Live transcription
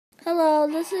Hello,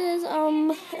 this is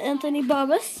Anthony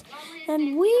Bobbus,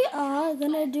 and we are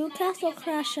gonna do Castle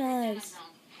Crashers.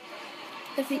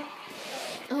 I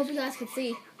hope you guys can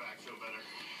see.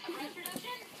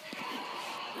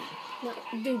 No,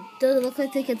 dude, does it look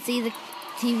like they can see the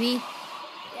TV?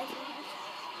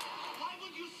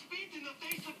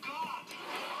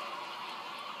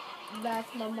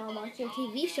 That's my mom watching a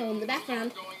TV show in the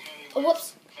background. Oh,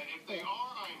 whoops.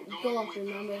 Go up,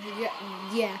 remember?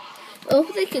 Yeah. I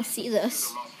hope they can see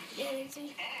this.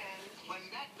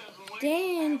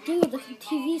 Dang, dude, the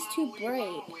TV's too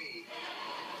bright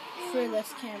for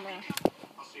this camera.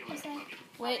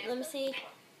 Wait, let me see.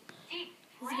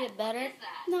 Does it get better?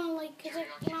 No, because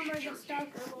the camera gets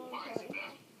darker.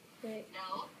 Wait.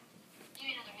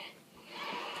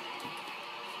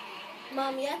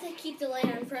 Mom, you have to keep the light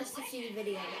on for us to see the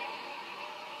video.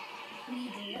 We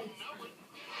need the lights on.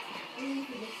 We need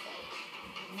this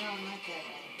light. No, not that.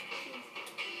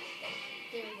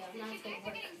 There we go. Now it's going to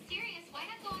work.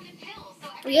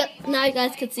 Yep, now you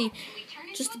guys can see.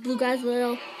 Just the blue guy's a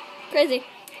little crazy.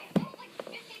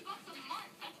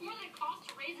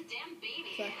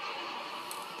 Okay.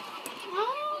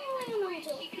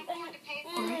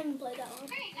 I haven't played that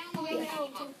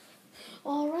one.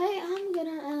 Alright, I'm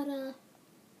gonna add a...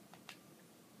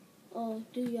 Oh,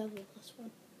 do you have a plus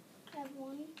one? I have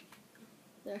one.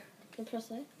 There, you can press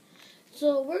that.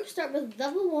 So we're gonna start with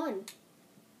level 1.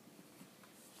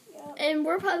 Yep. And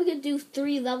we're probably gonna do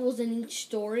 3 levels in each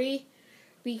story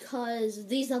because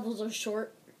these levels are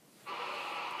short.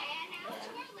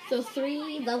 So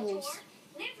 3 levels.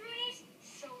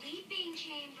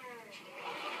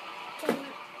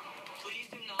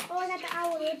 Oh, I got the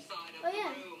owl. Oh,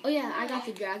 yeah. Oh yeah, I got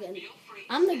the dragon.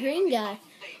 I'm the green guy.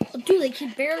 Oh, dude, they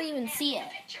can barely even see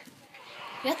it.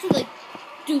 You have to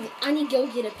dude, I need to go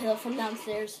get a pillow from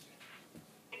downstairs.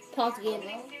 Pause the game.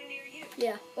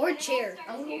 Yeah, or a chair.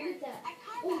 I'm gonna go get that.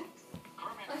 Oh,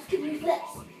 let's give me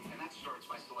this.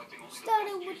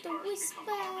 Started with the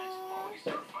whisper.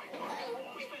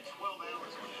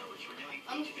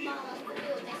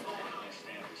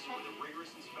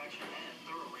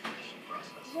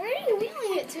 Where are you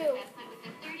wheeling it to?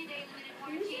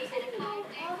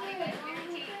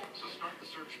 So start the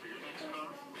search for your next car.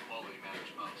 Quality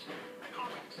matters most.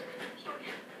 CarMax. Start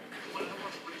here. When I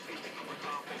was briefly taking over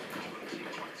confidence, when I see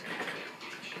what's happening in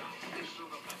the shop, they still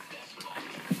know my best of all.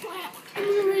 I'm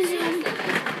gonna resume.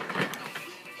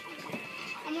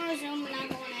 I'm gonna resume and I'm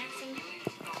going action.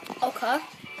 Okay.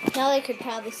 Now they could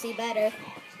probably see better.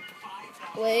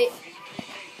 Wait.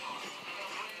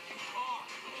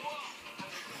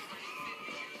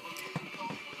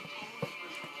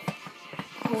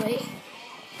 Wait.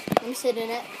 I'm sitting in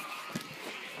it.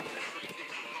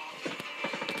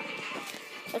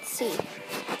 Let's see.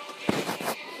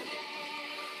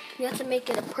 You have to make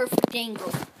it a perfect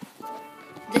angle.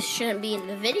 This shouldn't be in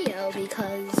the video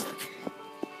because...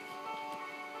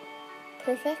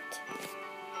 Perfect.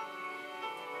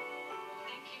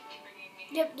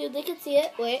 Yep, dude, they can see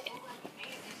it. Wait.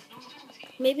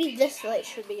 Maybe this light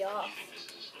should be off.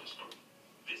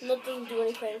 That doesn't do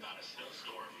anything.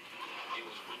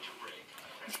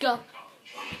 Let's go.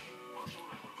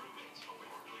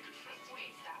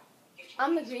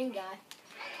 I'm the green guy.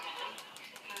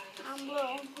 I'm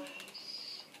blue.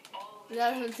 You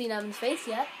guys haven't seen Evan's face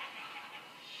yet.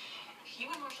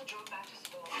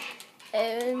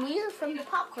 And we are from the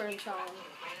popcorn song.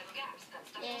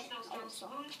 Yeah, also. I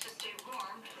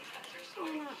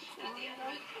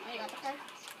got the card.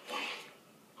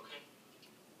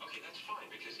 Okay, that's fine,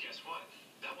 because guess what?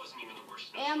 That wasn't even the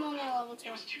worst. Yeah, I'm only at level 2.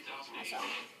 It was 2008.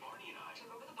 Barney and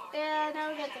I. Yeah, now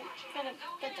we get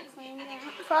the clean there.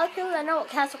 Probably I know what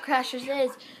Castle Crashers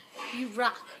is. You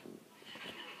rock.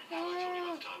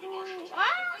 Oh, it's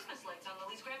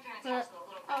not.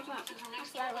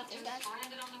 That's what I left these guys.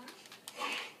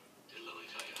 Did Lily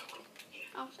tell you that one?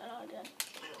 Oh, so I did.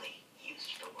 Lily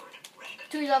used the word reg.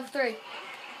 2 level 3. Yes.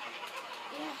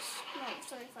 No,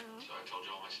 sorry, finally. So I told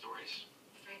you all my stories.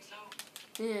 Afraid so.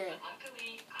 Yeah. But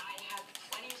luckily, I have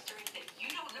plenty of stories that you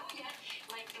don't know yet,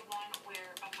 like the one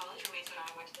where my college roommates and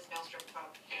I went to this maelstrom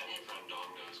pub. And from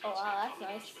Dong Nose. Oh, wow, that's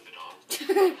nice. With the dog.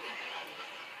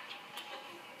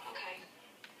 Okay.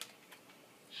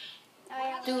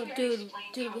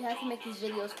 Dude, we have to make these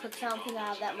videos quick so I don't think I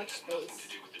have that much space.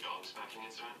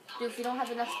 Dude, if you don't have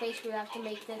enough space, we have to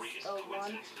make this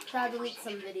one. So I'll delete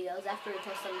some videos after we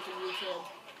post them to YouTube.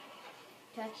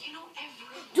 Okay?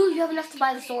 Dude, you have enough to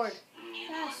buy the sword.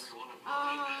 Yes.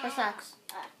 Press X.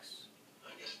 X.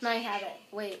 Now you have it.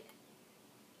 Wait.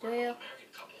 Do you?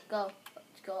 Go.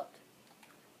 Let's go up.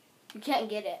 You can't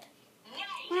get it.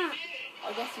 Yeah.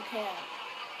 I guess you can.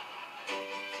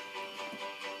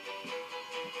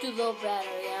 do low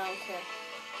battery, I don't care.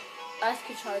 I just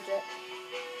could charge it.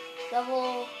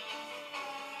 Level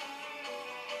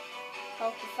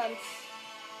health defense.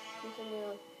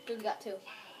 Continue. Dude, we got 2. I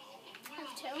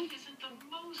have 2. Okay.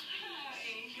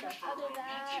 I'll do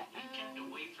that.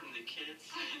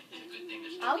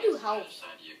 I'll do health.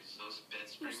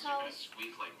 Where's health?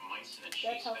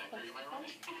 That's health.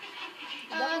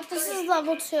 This is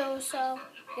level 2, so.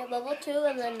 Get level 2,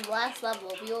 and then last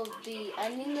level. We'll be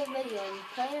ending the video and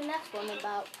playing the next one in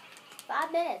about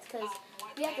 5 minutes, because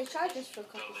we have to charge this for a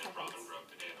couple seconds.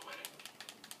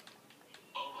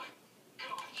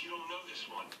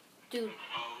 Dude,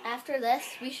 after this,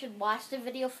 we should watch the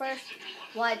video first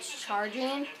while it's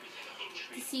charging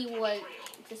to see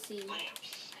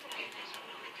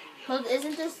Well,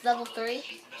 isn't this level 3?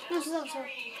 This is level 2.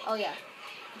 Oh, yeah.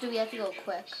 Do we have to go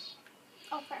quick?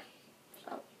 Okay.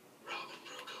 So,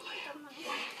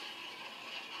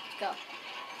 go.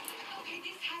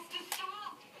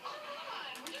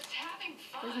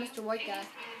 Where's Mr. White Guy?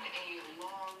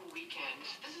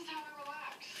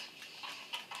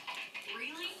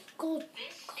 Gold.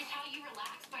 This is how you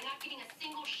relax by not getting a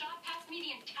single shot past me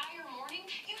the entire morning?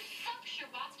 You suck,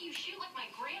 Sherbatsky. You shoot like my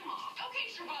grandma. Okay,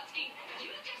 Sherbatsky, you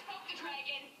just broke the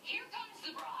dragon. Here comes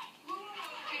the bride.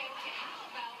 Okay. How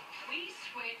about we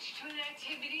switch to an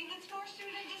activity that's more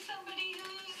suited to somebody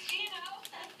who's,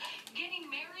 getting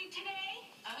married today?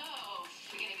 Oh,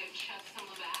 we're gonna go chug some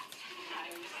Labatt. I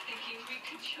was thinking we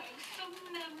could chug some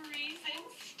memories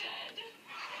instead.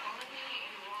 Barney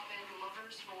and Robin,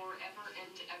 lovers forever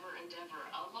and ever and ever.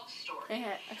 A love story.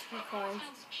 Yeah, that's pretty cool.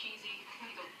 Sounds cheesy.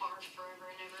 We go barf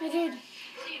forever and ever. I did.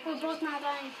 We're both not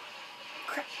dying.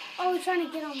 Oh, we're trying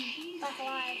to get him back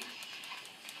alive.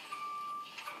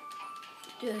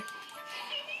 Dude,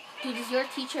 does your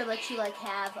teacher let you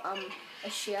have a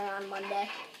share on Monday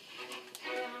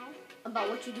about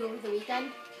what you do over the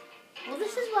weekend? Well,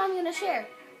 this is what I'm gonna share.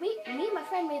 Me and my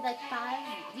friend made 5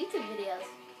 YouTube videos.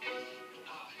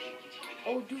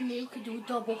 Oh, dude, maybe we could do a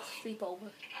double sleepover.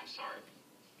 I'm sorry.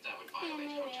 That would Yeah, violate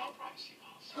maybe. hotel privacy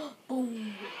laws.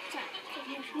 Boom.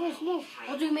 Move.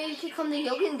 Oh, dude, maybe you could come to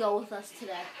yoga and go with us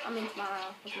today. I mean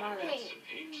tomorrow. With Margaret. Wait.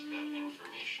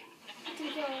 Information. Do you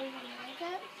even like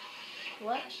it?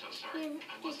 What? I'm so sorry.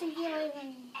 Do you think he'll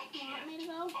even want me to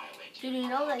go? Dude, you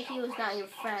know that he was not your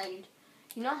friend.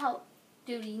 You know how...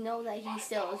 Dude, you know that he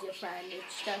still is your friend.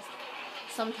 It's just...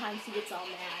 Sometimes he gets all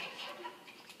mad.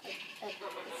 At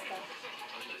stuff.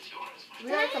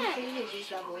 We already completed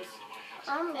these levels.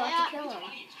 I'm about to kill him.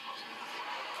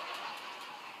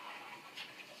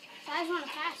 So I just want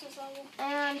to pass this level.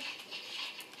 And...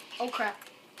 Oh, crap.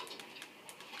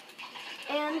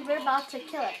 And we're about to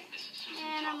kill it.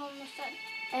 And I'm almost done.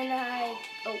 And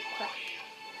oh, crap.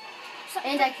 So,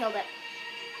 And I killed it.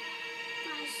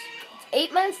 nice.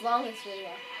 8 minutes long, this video.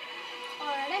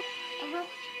 Already?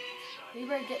 We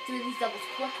better get through these levels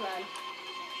quick, man.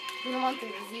 We don't want the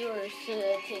viewers to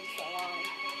take so long.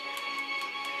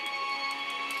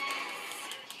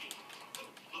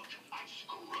 Look, I've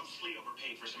grossly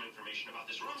overpaid for some information about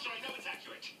this room, so I know it's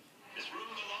accurate. This room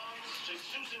belongs to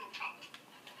Susan Cup.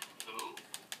 Who?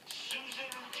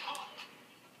 Susan Cup.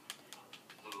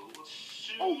 Who?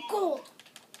 Oh, gold.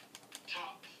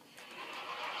 Cup.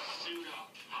 Suit up.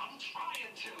 I'm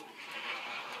trying to.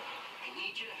 I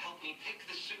need you to help me pick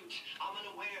the suit I'm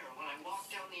gonna wear when I walk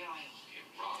down the aisle. If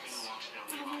Robin walks down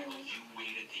the aisle, you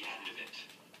wait at the end of it.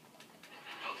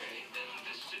 Okay, then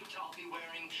the suit I'll be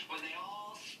wearing when they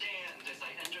all stand as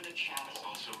I enter the chapel. That's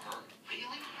also her.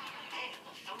 Really? Man,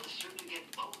 some of the suit you get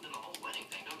boned in the whole wedding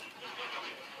thing, don't they?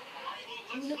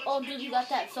 Okay. Oh, dude, you got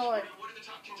that sword. What are the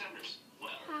top contenders?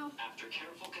 Well, How? after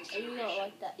careful Oh, you consideration, don't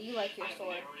like that. You like your I've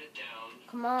sword. narrowed it down.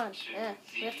 Come on. Yeah,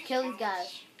 we have to kill these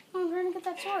guys. I'm trying to get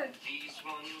that sword. These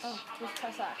ones, Oh, just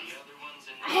press X. the other ones,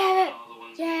 and I have it. all the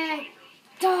ones Yay.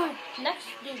 Done. Next,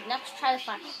 try to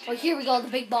find. Oh, here we go, the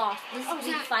big boss. This Oh, is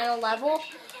the snap. final level.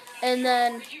 And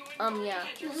then, yeah.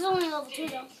 This is only level 2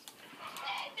 though.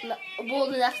 Well,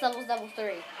 the next level is level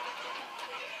 3.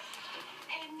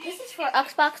 This is for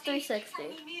Xbox 360. The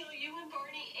meal you and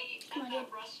Barney ate Come at on, that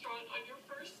restaurant on your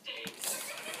first date.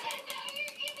 And now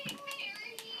you're getting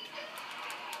married.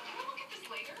 Can we look at this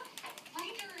later?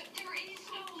 Later? There is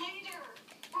no later.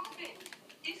 Robin,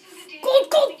 this is a day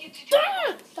Gold. we get to do.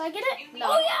 Did I get it? You No.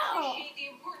 Oh, yeah. appreciate the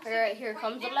importance of Alright, it here right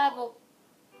comes the now. level.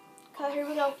 Okay, here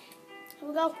we go. Here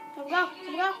we go. Here we go.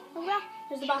 Here we go. Here we go.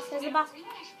 Here's the boss. Here's the boss.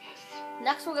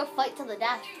 Next, we're gonna fight to the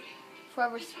death.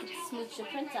 Whoever smooches the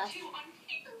princess.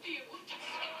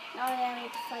 Now I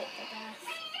need to fight the boss.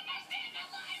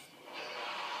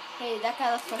 Hey, that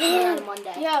guy looks like me on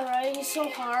Monday. Yeah, right. He's so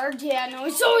hard. Yeah, no,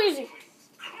 it's so easy.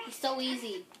 He's so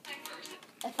easy.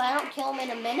 If I don't kill him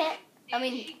in a minute,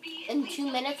 in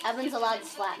 2 minutes, Evan's allowed to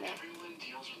slap me Everyone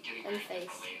deals with getting in the ready.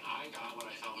 face. I got what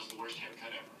I thought was the worst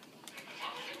haircut ever. I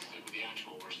fixed it with the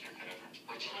actual worst haircut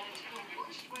ever. Which led to the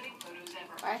worst wedding photos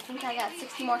ever. I think I got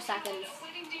 60 more seconds.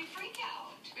 Wedding day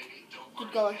freakout. Baby, don't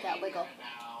Could go like that, wiggle.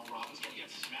 now. Robin's gonna get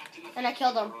smacked in the And I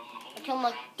killed him. I killed him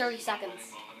like 30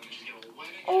 seconds.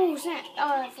 Oh, snap.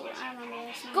 Oh, I remember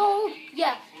this now. Gold!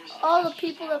 Yeah, all the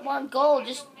people that want gold,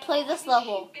 just play this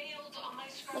level.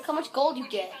 Look how much gold you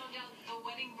get. Found out the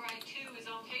wedding bride 2 is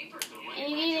on paper.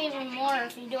 And you get even more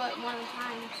if you do it more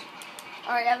times.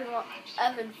 Alright,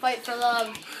 Evan, fight for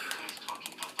love.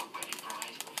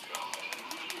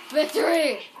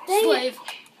 Victory! Dang Slave!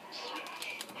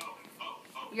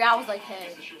 Yeah, I was like,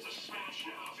 hey. This shirt's a smash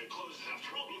now. If it closes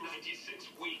after only 96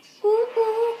 weeks. Ooh,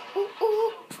 ooh, ooh,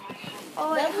 ooh.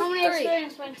 Oh, wait, Level how many 3.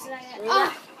 experience points did I get?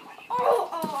 Ah.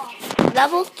 Oh.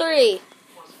 Level 3.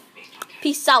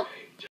 Peace out.